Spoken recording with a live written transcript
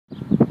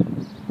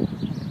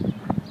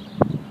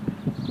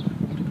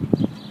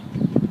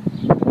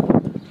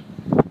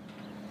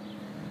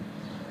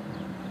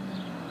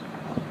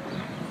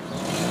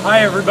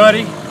Hi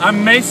everybody,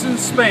 I'm Mason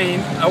Spain.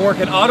 I work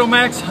at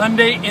AutoMax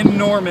Hyundai in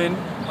Norman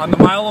on the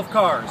Mile of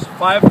Cars,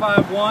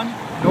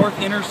 551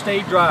 North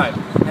Interstate Drive.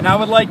 And I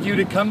would like you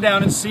to come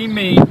down and see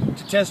me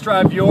to test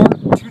drive your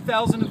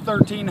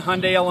 2013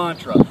 Hyundai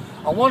Elantra.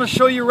 I want to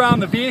show you around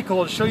the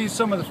vehicle, to show you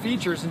some of the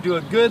features and do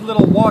a good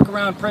little walk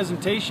around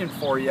presentation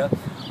for you.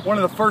 One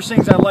of the first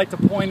things I'd like to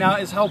point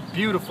out is how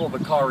beautiful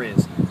the car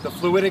is. The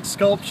fluidic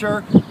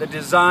sculpture, the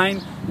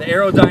design, the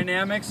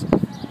aerodynamics.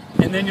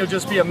 And then you'll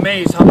just be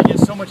amazed how they get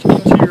so much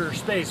interior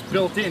space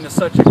built into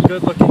such a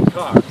good looking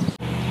car.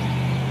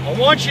 I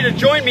want you to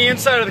join me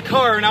inside of the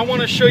car, and I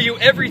want to show you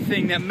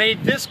everything that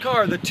made this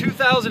car the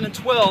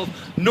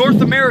 2012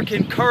 North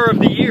American Car of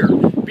the Year,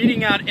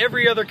 beating out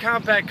every other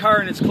compact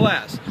car in its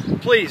class.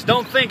 Please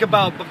don't think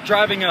about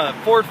driving a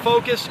Ford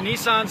Focus,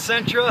 Nissan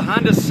Sentra,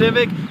 Honda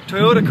Civic,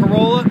 Toyota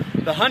Corolla.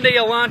 The Hyundai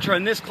Elantra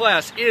in this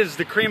class is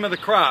the cream of the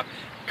crop.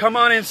 Come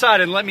on inside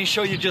and let me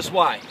show you just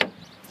why.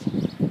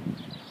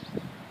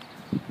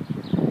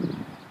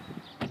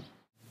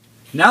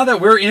 Now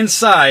that we're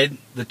inside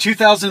the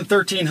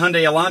 2013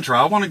 Hyundai Elantra,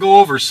 I want to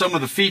go over some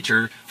of the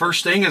features.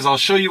 First thing is I'll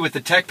show you with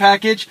the tech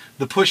package,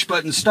 the push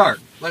button start.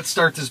 Let's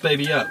start this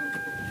baby up.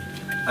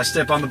 I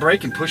step on the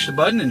brake and push the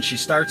button and she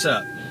starts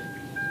up.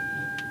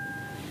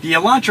 The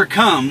Elantra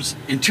comes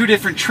in two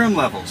different trim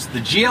levels, the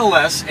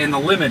GLS and the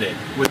Limited.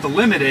 With the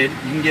Limited,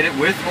 you can get it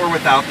with or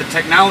without the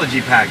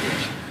technology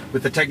package.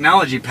 With the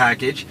technology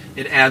package,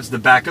 it adds the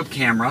backup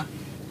camera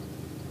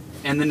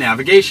and the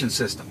navigation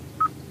system.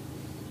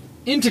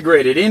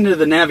 Integrated into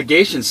the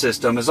navigation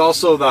system is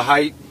also the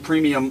high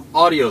premium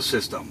audio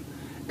system.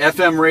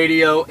 FM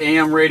radio,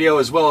 AM radio,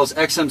 as well as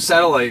XM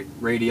satellite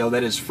radio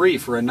that is free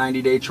for a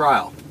 90-day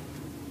trial.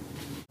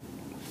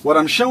 What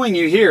I'm showing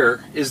you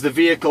here is the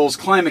vehicle's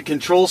climate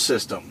control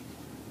system.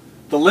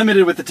 The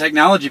Limited with the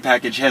technology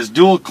package has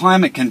dual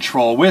climate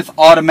control with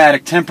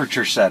automatic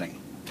temperature setting.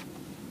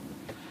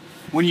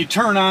 When you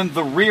turn on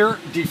the rear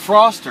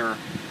defroster,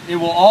 it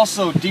will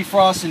also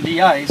defrost and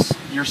de-ice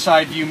your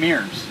side view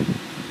mirrors.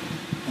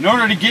 In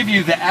order to give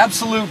you the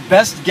absolute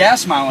best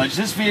gas mileage,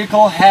 this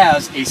vehicle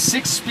has a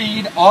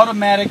 6-speed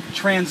automatic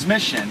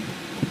transmission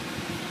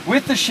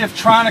with the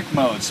Shiftronic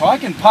mode. So I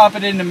can pop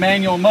it into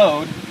manual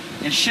mode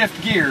and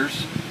shift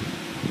gears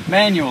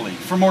manually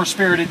for more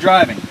spirited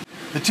driving.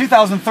 The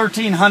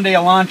 2013 Hyundai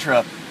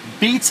Elantra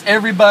beats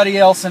everybody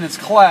else in its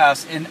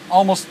class in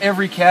almost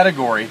every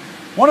category.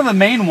 One of the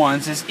main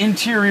ones is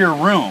interior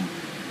room,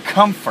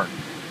 comfort,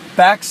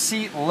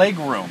 backseat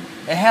legroom.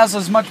 It has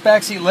as much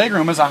backseat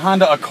legroom as a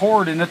Honda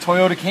Accord and a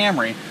Toyota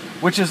Camry,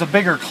 which is a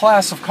bigger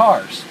class of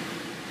cars.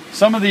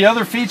 Some of the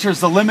other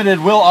features the Limited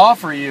will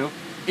offer you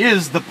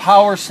is the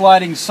power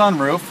sliding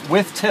sunroof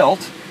with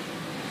tilt.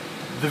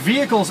 The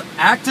vehicle's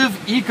active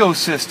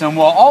ecosystem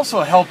will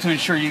also help to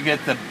ensure you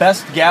get the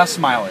best gas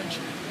mileage.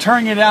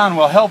 Turning it on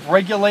will help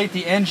regulate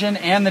the engine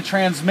and the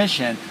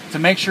transmission to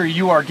make sure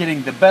you are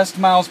getting the best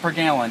miles per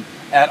gallon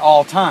at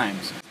all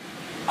times.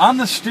 On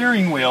the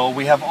steering wheel,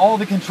 we have all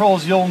the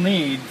controls you'll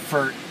need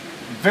for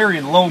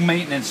very low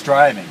maintenance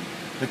driving.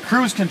 The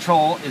cruise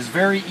control is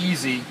very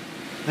easy.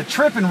 The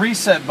trip and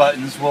reset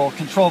buttons will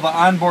control the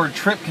onboard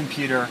trip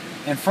computer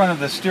in front of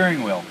the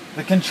steering wheel.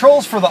 The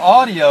controls for the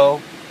audio,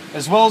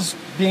 as well as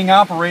being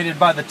operated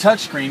by the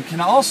touchscreen,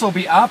 can also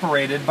be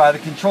operated by the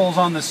controls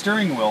on the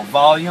steering wheel.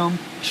 Volume,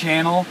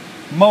 channel,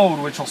 mode,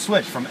 which will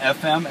switch from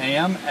FM,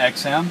 AM,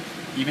 XM,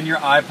 even your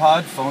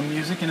iPod, phone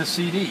music, and a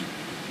CD.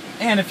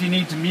 And if you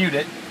need to mute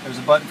it, there's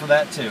a button for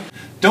that too.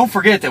 Don't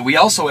forget that we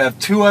also have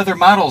two other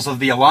models of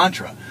the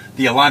Elantra,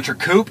 the Elantra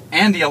Coupe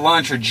and the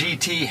Elantra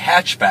GT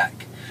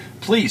hatchback.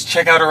 Please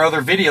check out our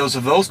other videos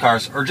of those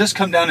cars, or just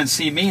come down and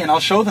see me and I'll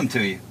show them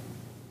to you.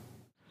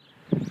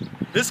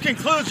 This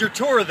concludes your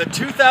tour of the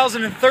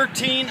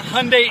 2013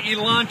 Hyundai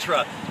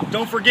Elantra.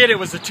 Don't forget, it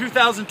was the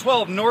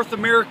 2012 North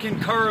American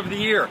Car of the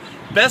Year.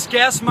 Best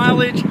gas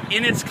mileage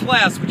in its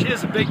class, which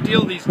is a big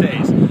deal these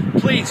days.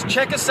 Please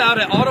check us out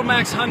at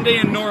AutoMax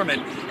Hyundai in Norman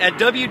at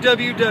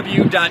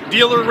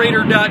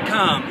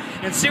www.dealerrater.com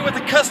and see what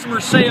the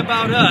customers say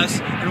about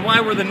us and why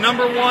we're the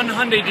 #1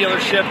 Hyundai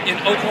dealership in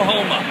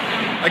Oklahoma.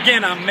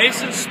 Again, I'm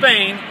Mason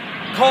Spain.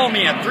 Call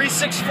me at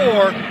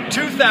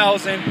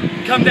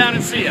 364-2000. Come down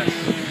and see us.